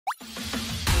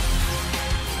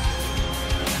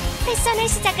패션의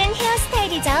시작은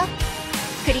헤어스타일이죠.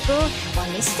 그리고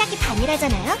원래 시작이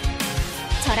반이라잖아요.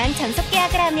 저랑 전속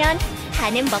계약을 하면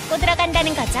반은 먹고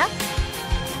들어간다는 거죠.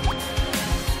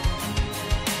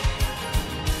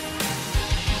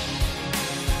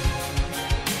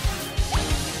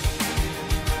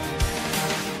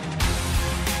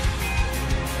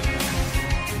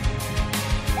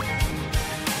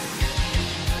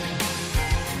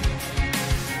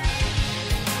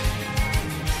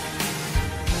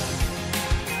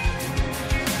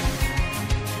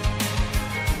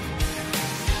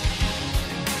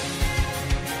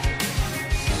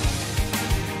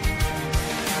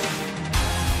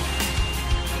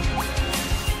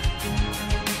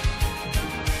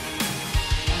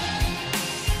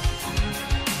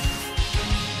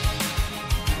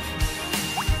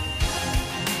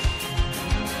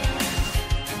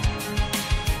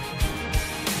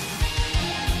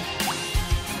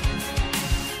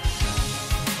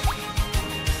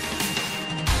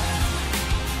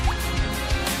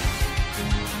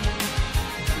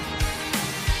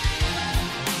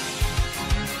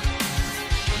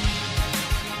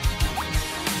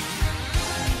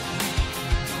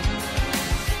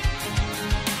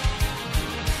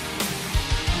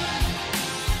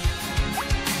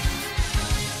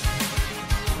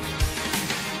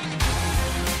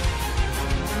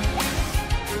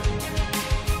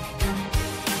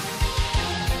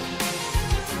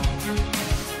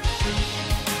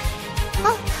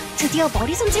 드디어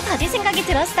머리 손질 받을 생각이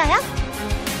들었어요?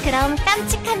 그럼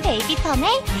깜찍한 베이비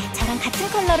펌에 저랑 같은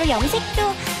컬러로 염색도...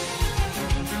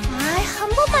 한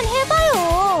번만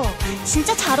해봐요.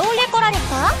 진짜 잘 어울릴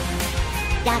거라니까.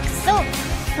 약속,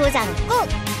 도장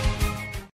꾹!